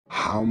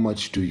how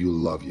much do you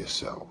love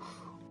yourself?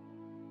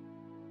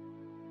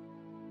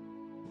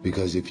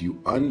 Because if you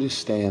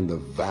understand the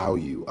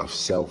value of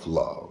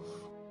self-love,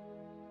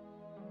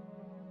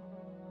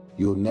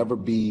 you'll never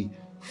be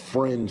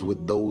friends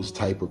with those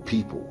type of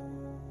people.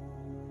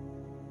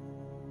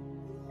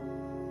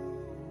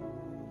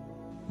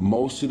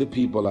 Most of the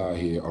people out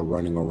here are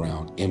running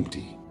around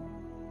empty.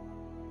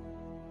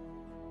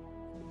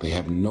 They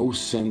have no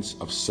sense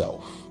of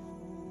self,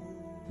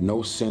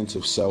 no sense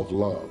of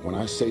self-love. When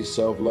I say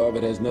self-love,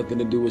 it has nothing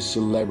to do with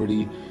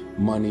celebrity,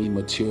 money,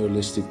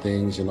 materialistic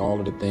things, and all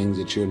of the things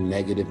that your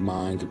negative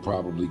mind could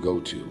probably go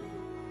to.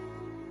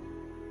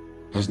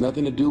 It has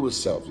nothing to do with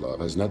self-love.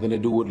 It has nothing to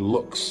do with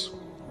looks,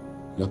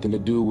 nothing to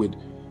do with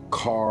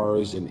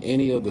cars and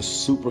any of the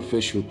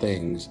superficial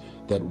things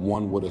that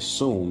one would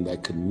assume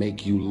that could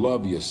make you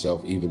love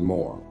yourself even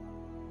more.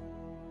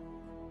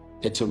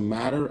 It's a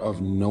matter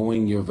of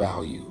knowing your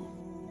value.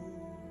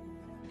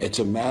 It's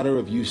a matter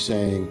of you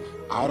saying,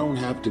 I don't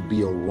have to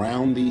be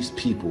around these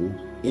people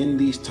in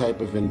these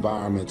type of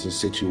environments and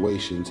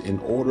situations in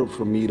order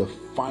for me to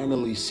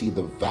finally see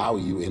the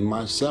value in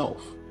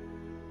myself.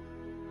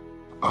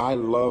 I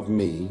love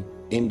me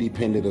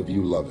independent of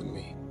you loving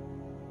me.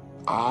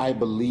 I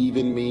believe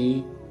in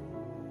me.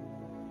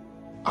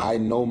 I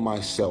know my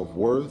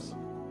self-worth.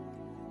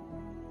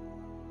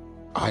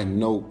 I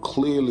know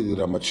clearly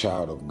that I'm a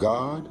child of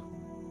God,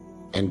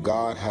 and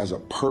God has a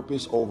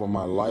purpose over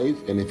my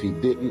life, and if He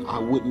didn't, I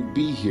wouldn't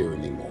be here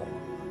anymore.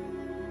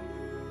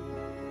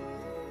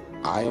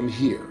 I am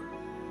here,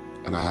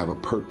 and I have a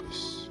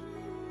purpose.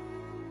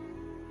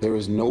 There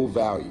is no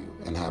value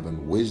in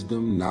having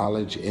wisdom,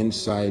 knowledge,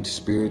 insight,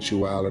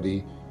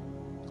 spirituality,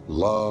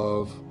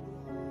 love.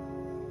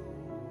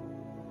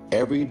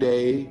 Every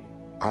day,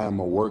 I am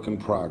a work in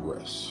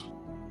progress.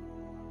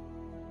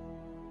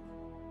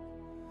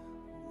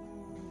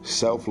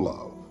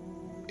 Self-love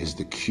is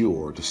the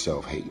cure to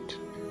self-hate.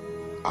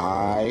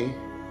 I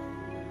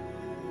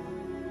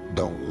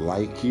don't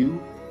like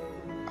you,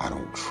 I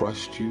don't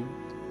trust you,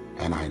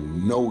 and I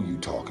know you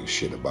talking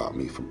shit about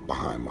me from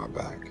behind my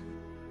back.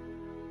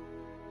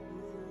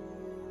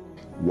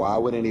 Why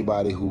would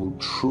anybody who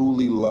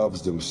truly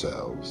loves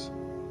themselves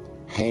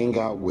hang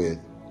out with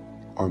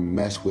or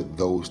mess with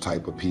those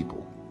type of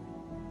people?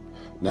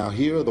 Now,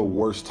 here are the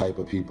worst type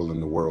of people in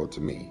the world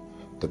to me.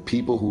 The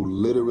people who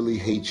literally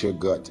hate your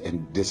guts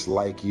and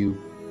dislike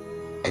you,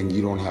 and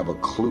you don't have a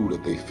clue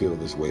that they feel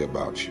this way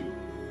about you,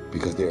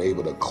 because they're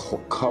able to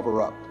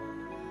cover up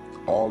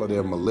all of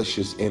their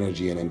malicious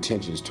energy and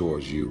intentions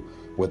towards you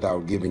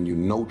without giving you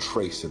no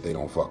trace that they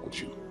don't fuck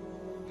with you.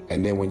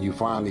 And then when you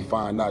finally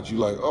find out, you're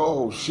like,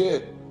 oh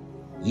shit,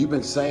 you've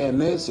been saying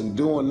this and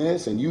doing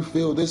this and you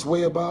feel this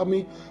way about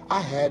me?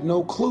 I had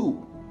no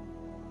clue.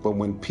 But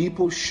when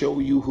people show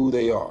you who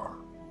they are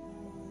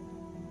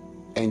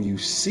and you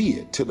see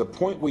it to the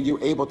point where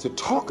you're able to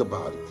talk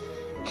about it,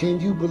 can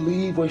you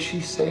believe what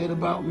she said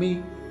about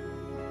me?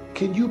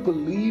 Can you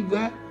believe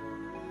that?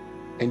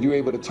 And you're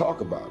able to talk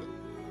about it.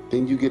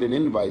 Then you get an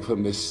invite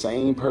from this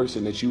same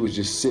person that you was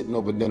just sitting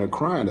over dinner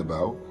crying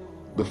about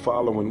the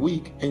following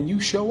week, and you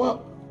show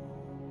up.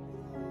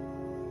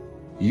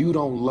 You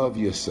don't love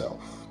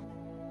yourself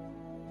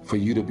for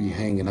you to be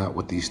hanging out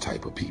with these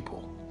type of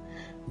people.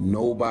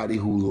 Nobody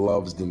who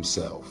loves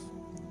themselves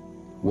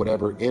would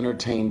ever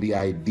entertain the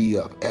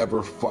idea of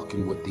ever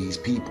fucking with these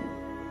people.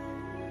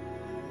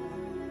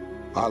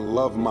 I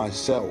love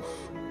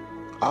myself.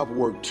 I've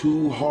worked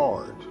too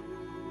hard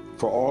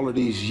for all of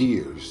these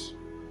years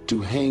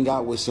to hang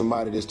out with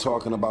somebody that's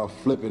talking about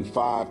flipping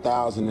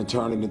 5,000 and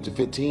turning it into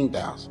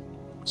 15,000.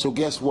 So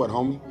guess what,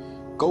 homie?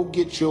 Go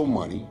get your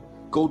money.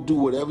 Go do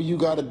whatever you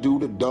gotta do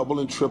to double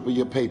and triple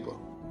your paper.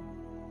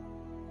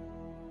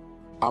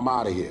 I'm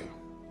out of here.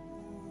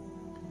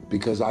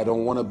 Because I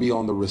don't want to be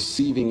on the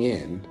receiving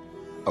end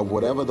of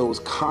whatever those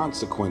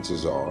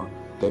consequences are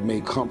that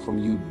may come from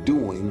you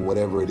doing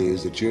whatever it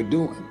is that you're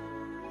doing.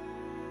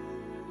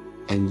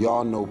 And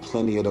y'all know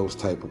plenty of those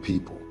type of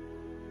people.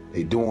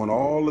 They doing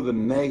all of the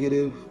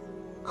negative,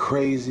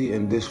 crazy,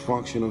 and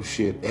dysfunctional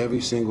shit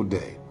every single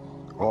day.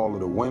 All of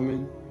the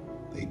women,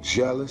 they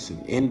jealous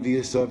and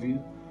envious of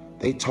you.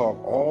 They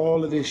talk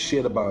all of this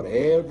shit about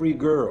every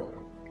girl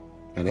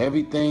and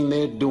everything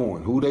they're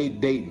doing, who they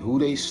dating, who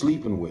they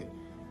sleeping with.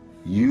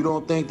 You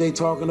don't think they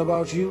talking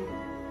about you?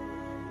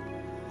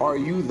 Are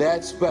you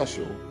that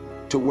special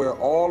to where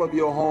all of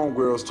your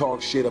homegirls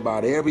talk shit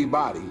about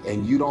everybody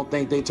and you don't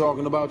think they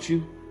talking about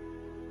you?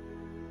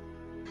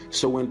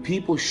 So when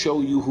people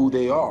show you who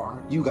they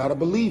are, you gotta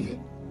believe it.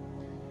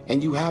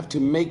 And you have to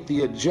make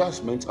the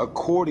adjustments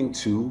according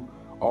to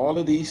all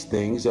of these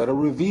things that are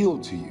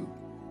revealed to you.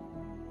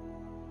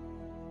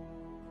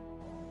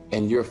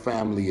 And your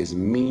family is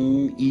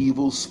mean,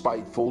 evil,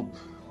 spiteful,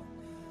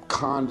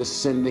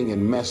 condescending,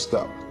 and messed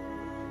up.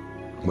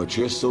 But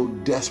you're so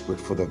desperate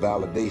for the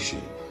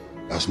validation.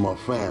 That's my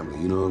family,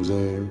 you know what I'm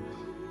saying?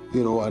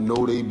 You know, I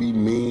know they be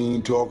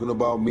mean, talking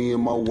about me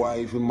and my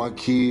wife and my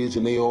kids,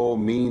 and they all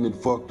mean and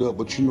fucked up,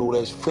 but you know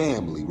that's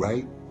family,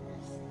 right?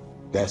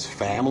 That's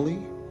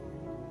family?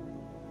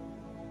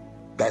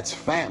 That's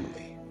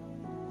family.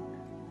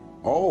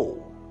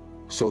 Oh,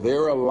 so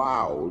they're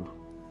allowed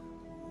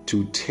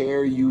to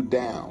tear you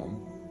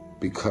down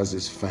because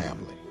it's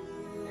family.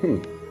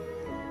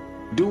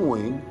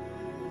 Doing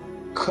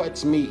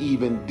cuts me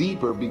even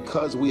deeper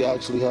because we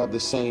actually have the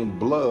same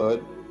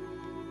blood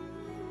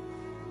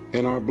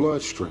in our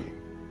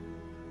bloodstream.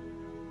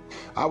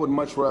 I would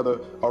much rather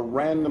a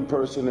random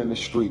person in the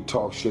street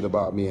talk shit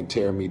about me and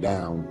tear me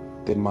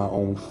down than my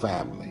own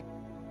family.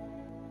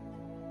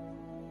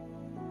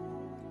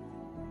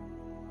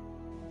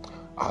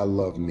 I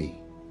love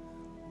me.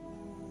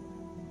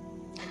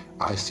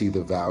 I see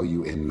the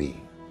value in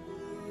me.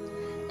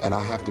 And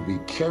I have to be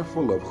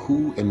careful of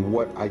who and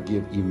what I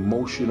give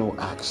emotional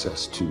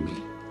access to me.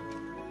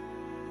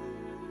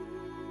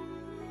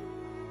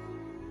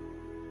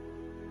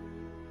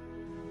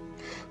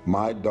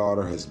 My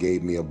daughter has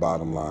gave me a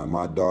bottom line.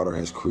 My daughter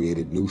has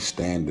created new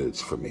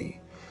standards for me.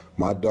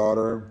 My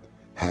daughter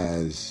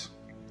has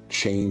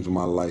changed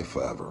my life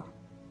forever.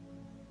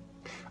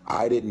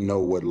 I didn't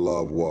know what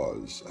love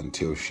was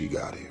until she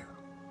got here.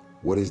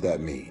 What does that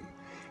mean?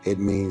 It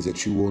means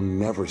that you will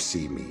never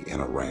see me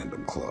in a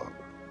random club.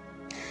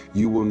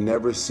 You will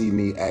never see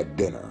me at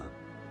dinner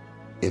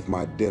if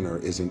my dinner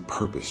isn't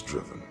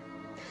purpose-driven.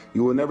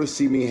 You will never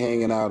see me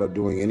hanging out or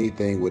doing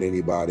anything with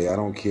anybody. I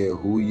don't care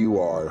who you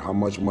are, how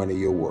much money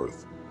you're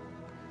worth.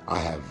 I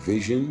have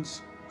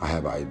visions, I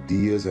have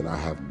ideas, and I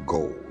have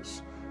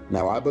goals.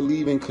 Now, I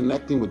believe in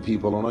connecting with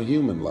people on a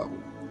human level,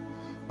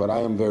 but I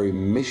am very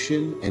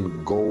mission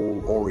and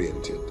goal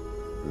oriented.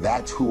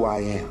 That's who I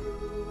am.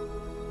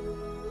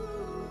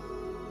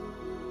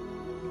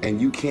 And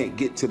you can't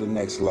get to the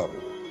next level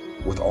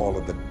with all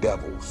of the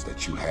devils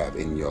that you have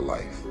in your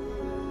life.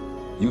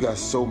 You got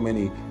so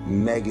many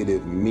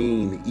negative,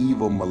 mean,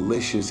 evil,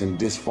 malicious, and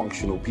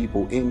dysfunctional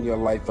people in your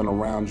life and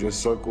around your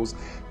circles.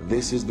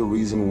 This is the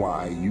reason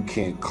why you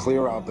can't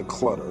clear out the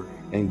clutter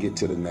and get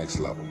to the next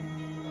level.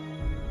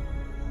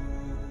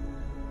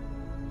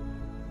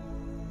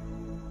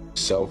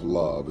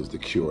 Self-love is the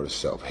cure to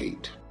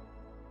self-hate.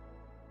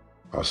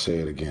 I'll say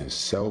it again.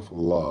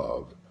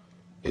 Self-love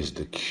is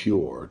the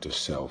cure to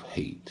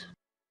self-hate.